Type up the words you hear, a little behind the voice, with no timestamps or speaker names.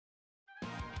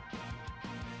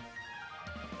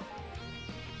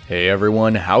Hey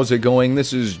everyone, how's it going?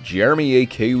 This is Jeremy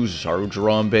aka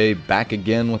Zarujarambe back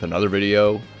again with another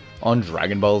video on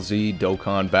Dragon Ball Z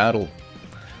Dokkan Battle.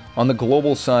 On the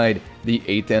global side, the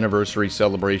 8th anniversary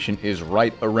celebration is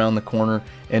right around the corner,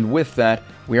 and with that,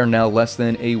 we are now less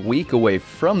than a week away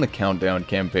from the countdown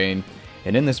campaign.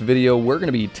 And in this video, we're going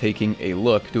to be taking a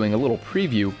look, doing a little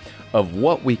preview of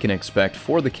what we can expect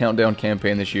for the countdown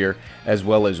campaign this year, as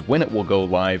well as when it will go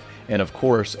live, and of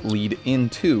course lead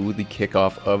into the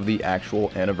kickoff of the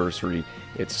actual anniversary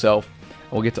itself.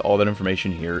 We'll get to all that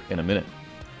information here in a minute.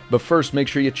 But first, make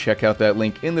sure you check out that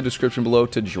link in the description below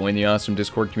to join the awesome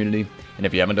Discord community. And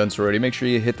if you haven't done so already, make sure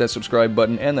you hit that subscribe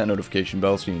button and that notification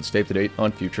bell so you can stay up to date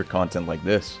on future content like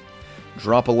this.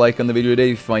 Drop a like on the video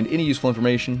today if you find any useful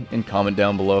information, and comment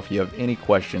down below if you have any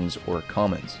questions or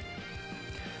comments.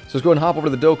 So let's go ahead and hop over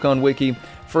to the Dokkan Wiki.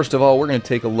 First of all, we're going to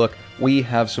take a look. We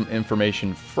have some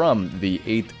information from the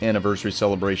 8th anniversary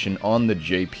celebration on the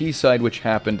JP side, which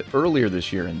happened earlier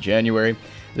this year in January.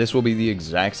 This will be the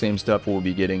exact same stuff we'll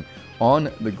be getting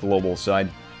on the global side.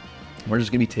 We're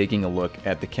just going to be taking a look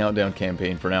at the countdown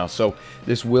campaign for now. So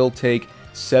this will take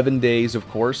 7 days, of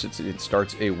course. It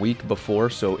starts a week before,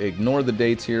 so ignore the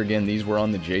dates here. Again, these were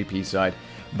on the JP side,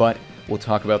 but we'll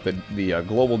talk about the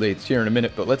global dates here in a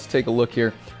minute. But let's take a look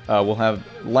here. We'll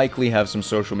likely have some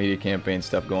social media campaign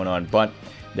stuff going on, but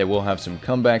they will have some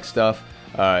comeback stuff.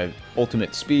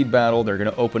 Ultimate Speed Battle. They're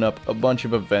going to open up a bunch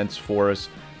of events for us.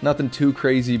 Nothing too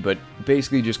crazy, but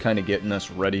basically just kind of getting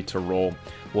us ready to roll.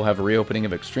 We'll have a reopening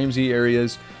of Extreme Z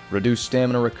areas, reduced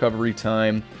stamina recovery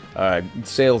time,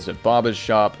 sales at Baba's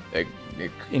shop,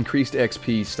 increased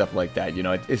XP, stuff like that. You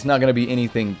know, it's not going to be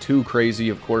anything too crazy.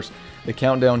 Of course, the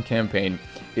countdown campaign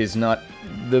is not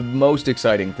the most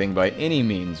exciting thing by any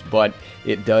means, but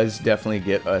it does definitely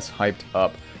get us hyped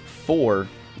up for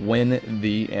when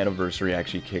the anniversary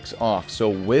actually kicks off. So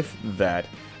with that,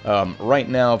 right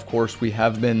now, of course, we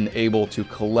have been able to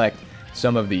collect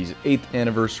some of these 8th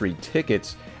anniversary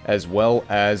tickets, as well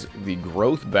as the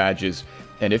growth badges.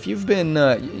 And if you've been,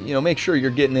 make sure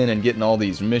you're getting in and getting all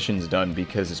these missions done,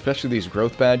 because especially these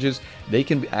growth badges, they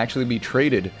can actually be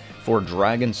traded for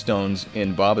Dragon Stones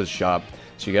in Baba's shop.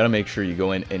 So you got to make sure you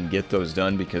go in and get those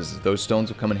done, because those stones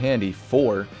will come in handy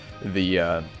for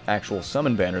the actual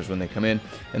summon banners when they come in.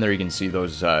 And there you can see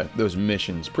those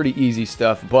missions. Pretty easy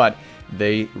stuff, but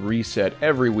they reset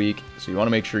every week, so you want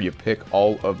to make sure you pick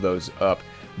all of those up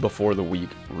before the week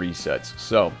resets.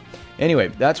 So anyway,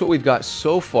 that's what we've got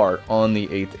so far on the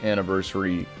 8th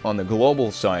anniversary on the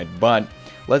global side. But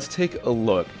let's take a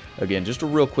look, again, just a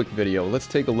real quick video. Let's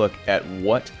take a look at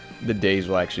what the days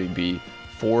will actually be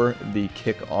for the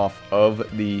kickoff of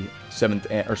the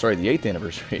 8th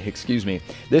anniversary, excuse me.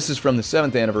 This is from the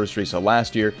 7th anniversary, so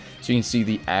last year, so you can see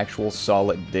the actual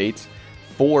solid dates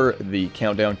for the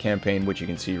countdown campaign, which you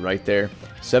can see right there.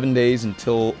 7 days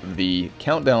until the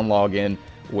countdown login,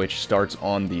 which starts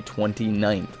on the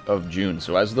 29th of June.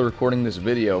 So as they're recording this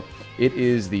video, it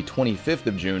is the 25th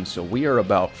of June, so we are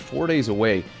about 4 days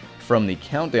away from the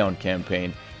countdown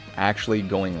campaign actually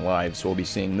going live. So we'll be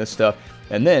seeing this stuff.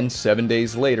 And then 7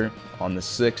 days later, on the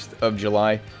 6th of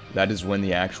July, that is when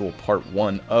the actual part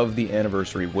 1 of the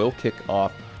anniversary will kick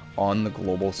off on the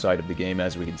global side of the game,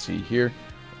 as we can see here,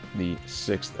 the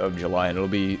 6th of July. And it'll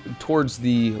be towards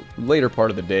the later part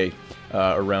of the day,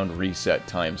 around reset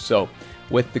time. So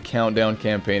with the countdown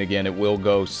campaign, again, it will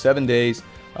go 7 days.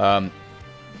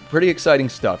 Pretty exciting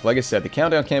stuff. Like I said, the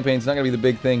countdown campaign is not going to be the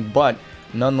big thing, but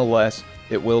nonetheless,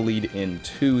 it will lead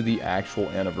into the actual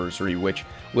anniversary, which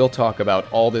we'll talk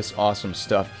about all this awesome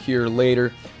stuff here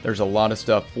later. There's a lot of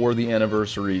stuff for the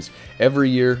anniversaries every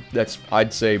year. That's,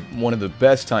 I'd say, one of the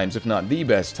best times, if not the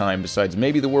best time, besides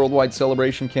maybe the Worldwide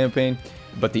Celebration campaign.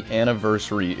 But the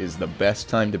anniversary is the best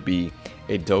time to be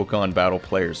a Dokkan Battle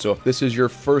player. So if this is your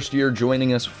first year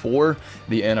joining us for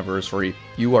the anniversary,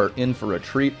 you are in for a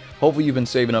treat. Hopefully you've been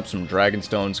saving up some Dragon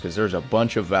Stones, because there's a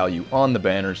bunch of value on the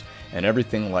banners and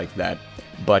everything like that.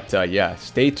 But yeah,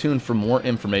 stay tuned for more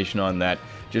information on that.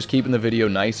 Just keeping the video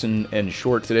nice and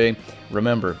short today.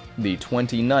 Remember, the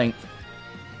 29th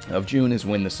of June is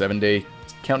when the 7-day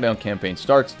countdown campaign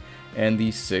starts, and the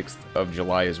 6th of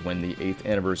July is when the 8th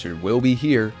anniversary will be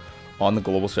here on the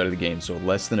global side of the game. So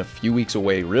less than a few weeks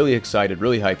away. Really excited,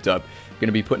 really hyped up. Going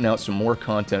to be putting out some more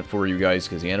content for you guys,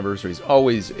 because the anniversary is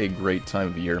always a great time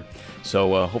of year.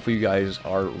 So hopefully you guys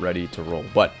are ready to roll.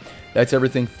 But that's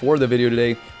everything for the video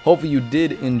today. Hopefully you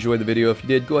did enjoy the video. If you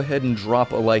did, go ahead and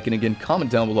drop a like, and again, comment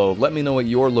down below. Let me know what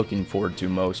you're looking forward to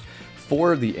most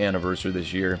for the anniversary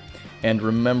this year. And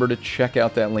remember to check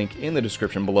out that link in the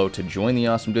description below to join the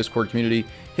awesome Discord community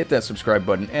hit that subscribe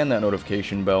button and that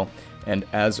notification bell. And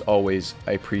as always,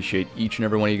 I appreciate each and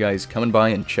every one of you guys coming by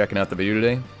and checking out the video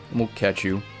today, and we'll catch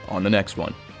you on the next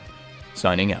one.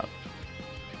 Signing out.